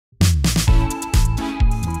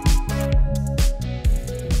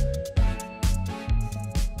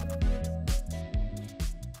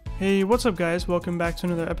Hey, what's up guys? Welcome back to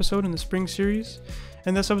another episode in the Spring series.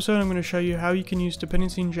 In this episode I'm going to show you how you can use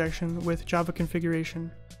dependency injection with Java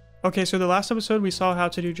configuration. Okay, so the last episode we saw how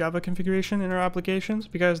to do Java configuration in our applications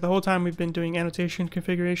because the whole time we've been doing annotation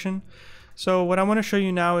configuration. So what I want to show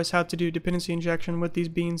you now is how to do dependency injection with these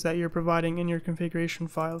beans that you're providing in your configuration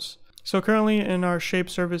files. So currently in our shape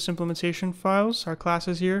service implementation files, our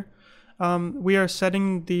classes here, we are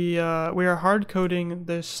setting we are hard coding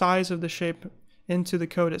the size of the shape into the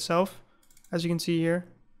code itself, as you can see here.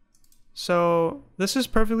 So this is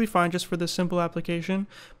perfectly fine just for this simple application,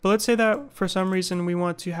 but let's say that for some reason we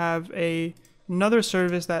want to have another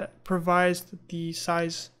service that provides the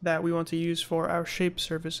size that we want to use for our shape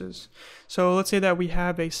services. So let's say that we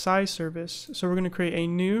have a size service, so we're going to create a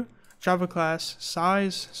new Java class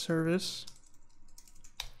size service,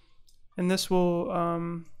 and this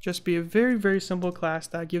will just be a very simple class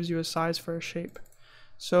that gives you a size for a shape.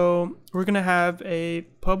 So we're going to have a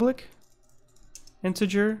public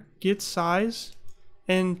integer get size,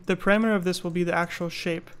 and the parameter of this will be the actual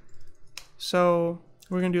shape. So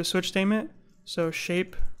we're going to do a switch statement. So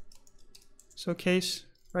shape, so case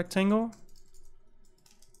rectangle,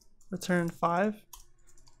 return 5,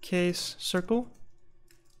 case circle,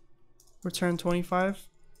 return 25,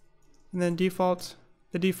 and then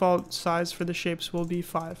the default size for the shapes will be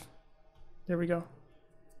 5. There we go.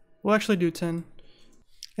 We'll actually do 10.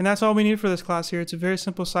 And that's all we need for this class here. It's a very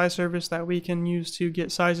simple size service that we can use to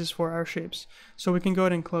get sizes for our shapes. So we can go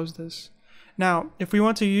ahead and close this. Now, if we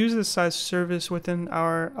want to use this size service within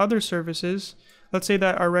our other services, let's say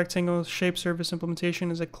that our rectangle shape service implementation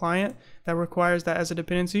is a client that requires that as a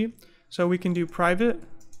dependency. So we can do private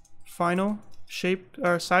final shape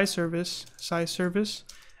or size service,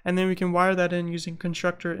 and then we can wire that in using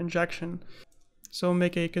constructor injection. So we'll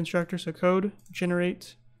make a constructor, so code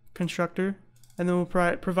generate constructor, and then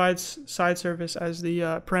we'll provide side service as the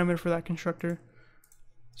parameter for that constructor.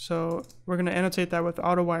 So we're going to annotate that with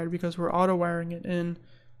auto-wired because we're auto-wiring it in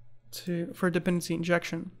for dependency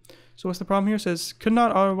injection. So what's the problem here? It says could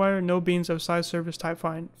not auto-wire, no beans of size service type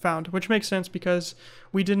found, which makes sense because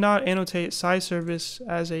we did not annotate size service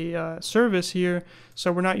as a service here.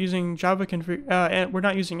 So we're not using we're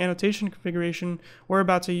not using annotation configuration. We're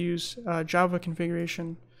about to use Java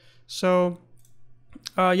configuration. So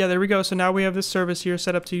yeah, there we go. So now we have this service here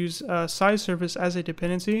set up to use size service as a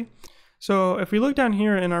dependency. So if we look down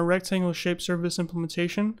here in our rectangle shape service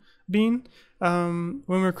implementation bean, when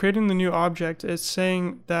we're creating the new object, it's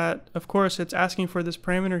saying that, of course, it's asking for this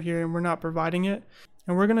parameter here and we're not providing it.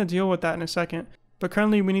 And we're going to deal with that in a second. But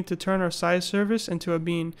currently we need to turn our size service into a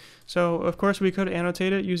bean. So of course we could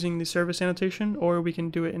annotate it using the service annotation, or we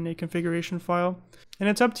can do it in a configuration file. And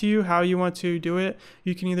it's up to you how you want to do it.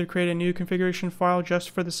 You can either create a new configuration file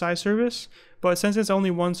just for the size service, but since it's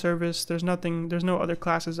only one service, there's no other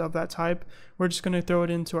classes of that type. We're just going to throw it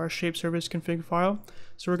into our shape service config file.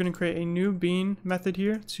 So we're going to create a new bean method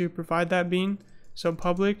here to provide that bean. So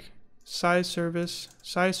public size service,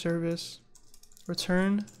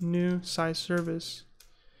 return new size service.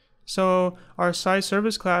 So our size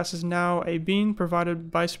service class is now a bean provided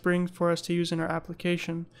by Spring for us to use in our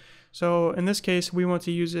application. So in this case, we want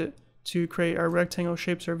to use it to create our rectangle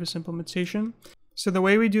shape service implementation. So the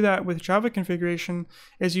way we do that with Java configuration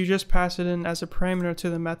is you just pass it in as a parameter to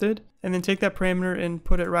the method, and then take that parameter and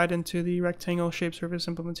put it right into the rectangle shape service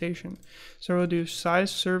implementation. So we'll do size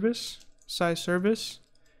service,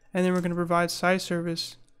 and then we're going to provide size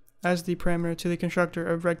service as the parameter to the constructor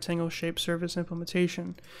of rectangle shape service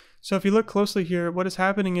implementation. So if you look closely here, what is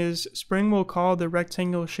happening is Spring will call the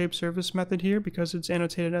rectangle shape service method here because it's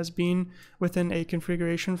annotated as bean within a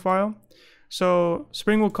configuration file. So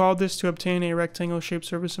Spring will call this to obtain a rectangle shape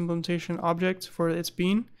service implementation object for its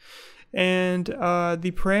bean. And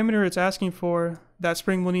the parameter it's asking for that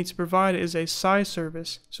Spring will need to provide is a size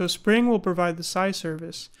service. So Spring will provide the size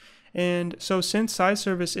service. And so since size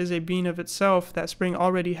service is a bean of itself that Spring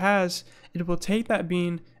already has, it will take that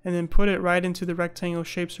bean and then put it right into the rectangle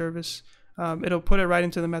shape service. It'll put it right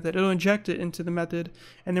into the method. It'll inject it into the method,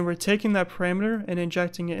 and then we're taking that parameter and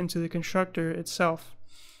injecting it into the constructor itself.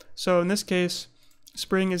 So in this case,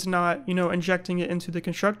 Spring is not, injecting it into the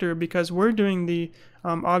constructor because we're doing the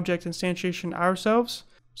object instantiation ourselves.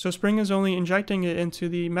 So Spring is only injecting it into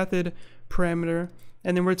the method parameter,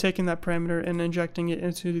 and then we're taking that parameter and injecting it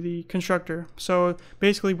into the constructor. So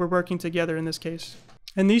basically we're working together in this case.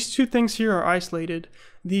 And these two things here are isolated.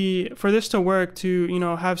 For this to work, to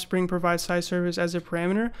have Spring provide size service as a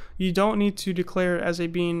parameter, you don't need to declare it as a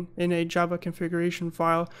bean in a Java configuration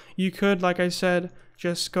file. You could, like I said,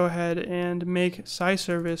 just go ahead and make size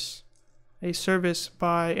service a service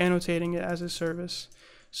by annotating it as a service.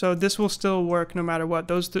 So this will still work no matter what.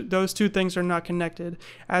 Those two things are not connected.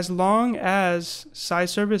 As long as size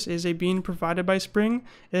service is a bean provided by Spring,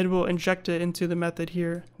 it will inject it into the method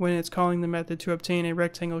here when it's calling the method to obtain a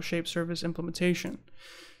rectangle shape service implementation.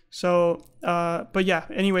 So, but yeah,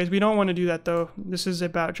 anyways, we don't want to do that though. This is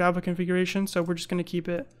about Java configuration, so we're just going to keep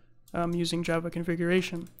it using Java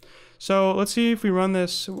configuration. So let's see if we run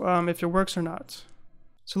this, if it works or not.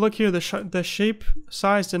 So look here, the shape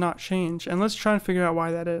size did not change, and let's try and figure out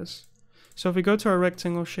why that is. So if we go to our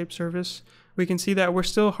rectangle shape service, we can see that we're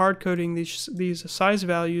still hard coding these size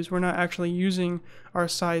values. We're not actually using our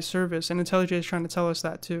size service, and IntelliJ is trying to tell us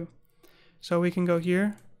that too. So we can go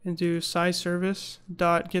here and do size service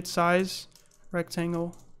dot get size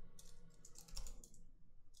rectangle,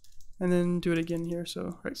 and then do it again here.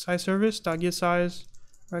 So size service dot get size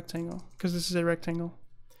rectangle, because this is a rectangle.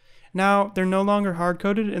 Now they're no longer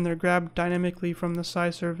hard-coded, and they're grabbed dynamically from the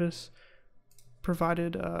size service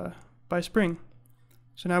provided by Spring.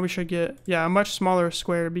 So now we should get, yeah, a much smaller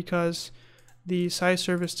square, because the size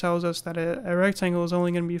service tells us that a rectangle is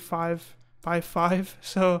only going to be 5 by 5.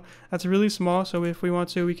 So that's really small. So if we want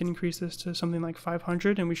to, we can increase this to something like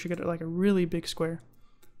 500, and we should get like a really big square.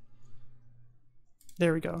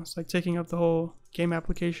 There we go. It's like taking up the whole game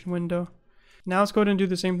application window. Now let's go ahead and do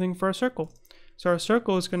the same thing for our circle. So our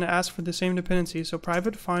circle is going to ask for the same dependency. So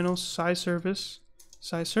private final size service,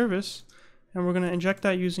 and we're going to inject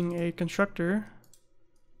that using a constructor.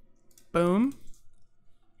 Boom.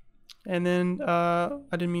 And then I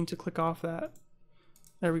didn't mean to click off that.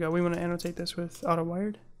 There we go. We want to annotate this with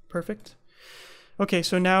auto-wired. Perfect. Okay,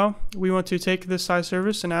 so now we want to take this size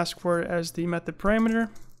service and ask for it as the method parameter,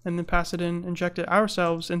 and then pass it in, inject it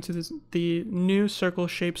ourselves into the new circle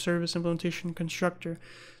shape service implementation constructor.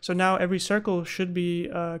 So now every circle should be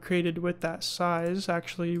created with that size.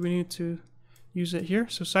 Actually, we need to use it here.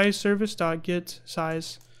 So size service dot get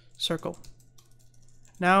size circle.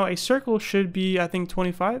 Now a circle should be, I think,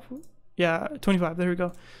 25. Yeah, 25. There we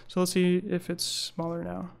go. So let's see if it's smaller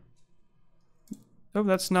now. Oh,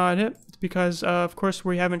 that's not it. It's because of course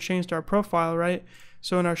we haven't changed our profile, right?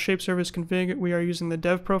 So in our shape service config, we are using the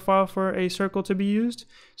dev profile for a circle to be used.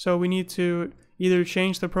 So we need to either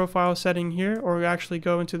change the profile setting here, or actually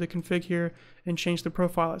go into the config here and change the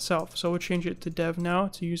profile itself. So we'll change it to dev now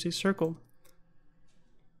to use a circle.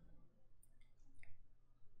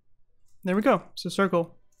 There we go. It's a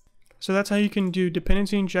circle. So that's how you can do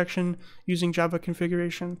dependency injection using Java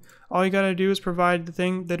configuration. All you gotta do is provide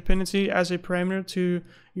the dependency as a parameter to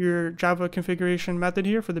your Java configuration method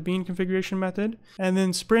here for the bean configuration method. And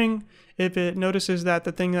then Spring, if it notices that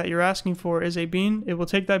the thing that you're asking for is a bean, it will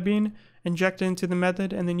take that bean, inject it into the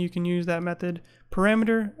method, and then you can use that method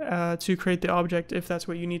parameter to create the object if that's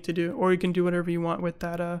what you need to do, or you can do whatever you want with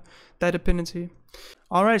that dependency.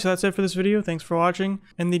 Alright, so that's it for this video. Thanks for watching.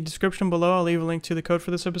 In the description below, I'll leave a link to the code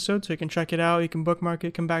for this episode so you can check it out. You can bookmark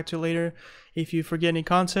it, come back to it later. If you forget any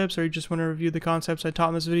concepts or you just want to review the concepts I taught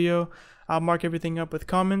in this video, I'll mark everything up with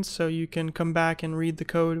comments so you can come back and read the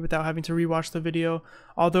code without having to rewatch the video,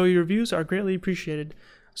 although your reviews are greatly appreciated.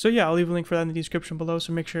 So yeah, I'll leave a link for that in the description below,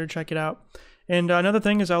 so make sure to check it out. And another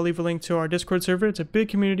thing is I'll leave a link to our Discord server. It's a big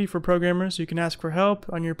community for programmers. You can ask for help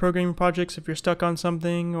on your programming projects if you're stuck on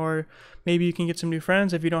something, or maybe you can get some new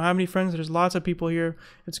friends. If you don't have any friends, there's lots of people here.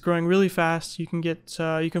 It's growing really fast. You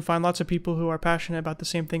can find lots of people who are passionate about the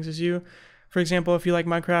same things as you. For example, if you like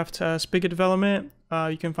Minecraft Spigot development,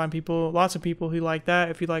 you can find lots of people who like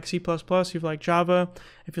that. If you like C++, if you like Java,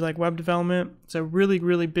 if you like web development, it's a really,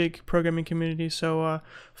 really big programming community. So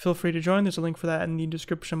feel free to join. There's a link for that in the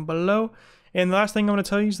description below. And the last thing I want to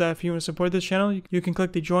tell you is that if you want to support this channel, you can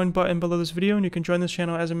click the join button below this video, and you can join this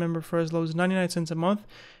channel as a member for as low as 99 cents a month,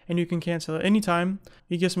 and you can cancel at any time.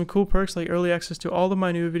 You get some cool perks like early access to all of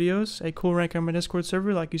my new videos, a cool rank on my Discord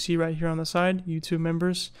server like you see right here on the side, YouTube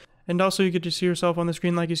members, and also you get to see yourself on the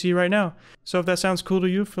screen like you see right now. So if that sounds cool to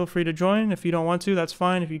you, feel free to join. If you don't want to, that's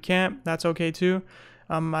fine. If you can't, that's okay too.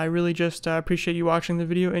 I really just appreciate you watching the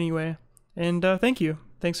video anyway. And thank you.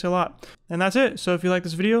 Thanks a lot. And that's it. So if you like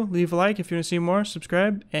this video, leave a like. If you want to see more,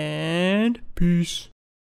 subscribe, and peace.